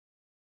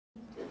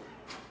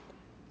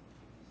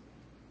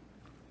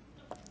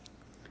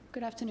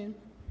Good afternoon.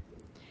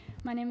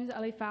 My name is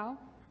ELLIe.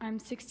 I'm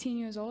 16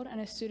 years old and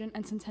a student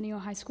at Centennial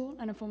High School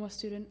and a former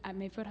student at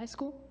Mayford High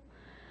School.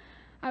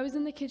 I was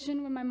in the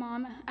kitchen when my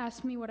mom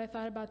asked me what I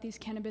thought about these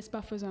cannabis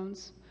buffer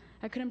zones.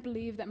 I couldn't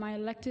believe that my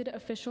elected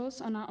officials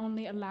are not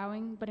only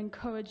allowing but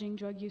encouraging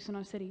drug use in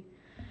our city.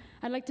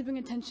 I'd like to bring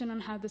attention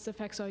on how this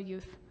affects our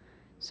youth.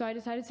 So I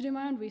decided to do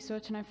my own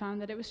research and I found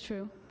that it was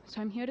true.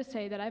 So I'm here to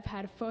say that I've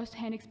had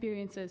first-hand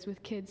experiences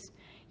with kids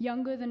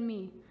younger than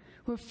me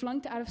who were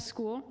flunked out of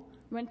school,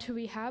 went to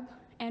rehab,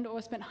 and or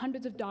spent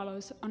hundreds of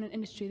dollars on an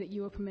industry that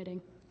you were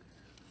permitting.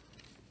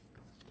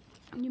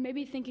 You may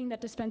be thinking that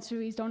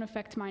dispensaries don't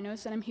affect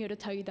minors, and I'm here to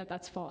tell you that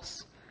that's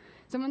false.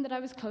 Someone that I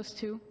was close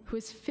to, who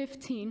is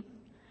 15,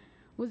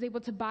 was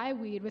able to buy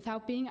weed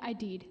without being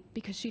ID'd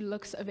because she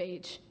looks of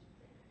age.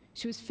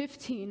 She was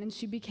 15 and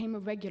she became a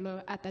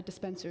regular at that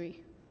dispensary.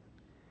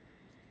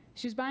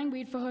 She was buying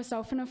weed for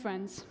herself and her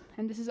friends,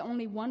 and this is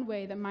only one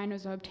way that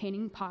minors are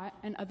obtaining pot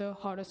and other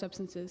harder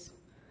substances.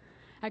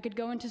 I could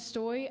go into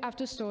story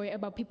after story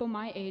about people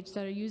my age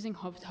that are using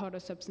harder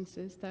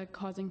substances that are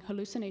causing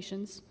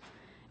hallucinations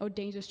or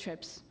dangerous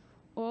trips,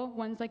 or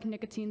ones like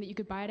nicotine that you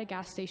could buy at a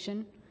gas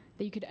station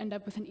that you could end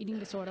up with an eating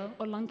disorder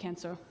or lung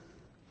cancer.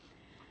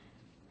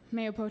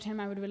 Mayor Pro Tem,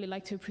 I would really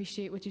like to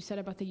appreciate what you said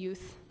about the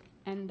youth,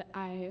 and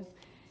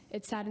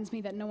it saddens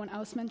me that no one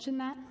else mentioned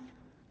that,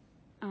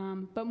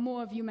 but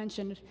more of you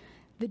mentioned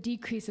the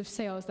decrease of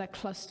sales that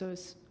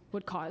clusters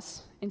would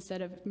cause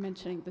instead of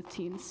mentioning the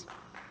teens.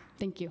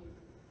 Thank you.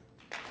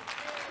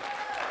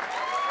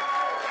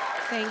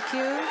 Thank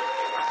you.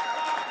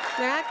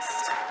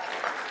 Next.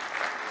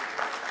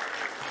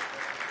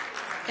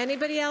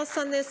 Anybody else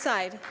on this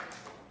side?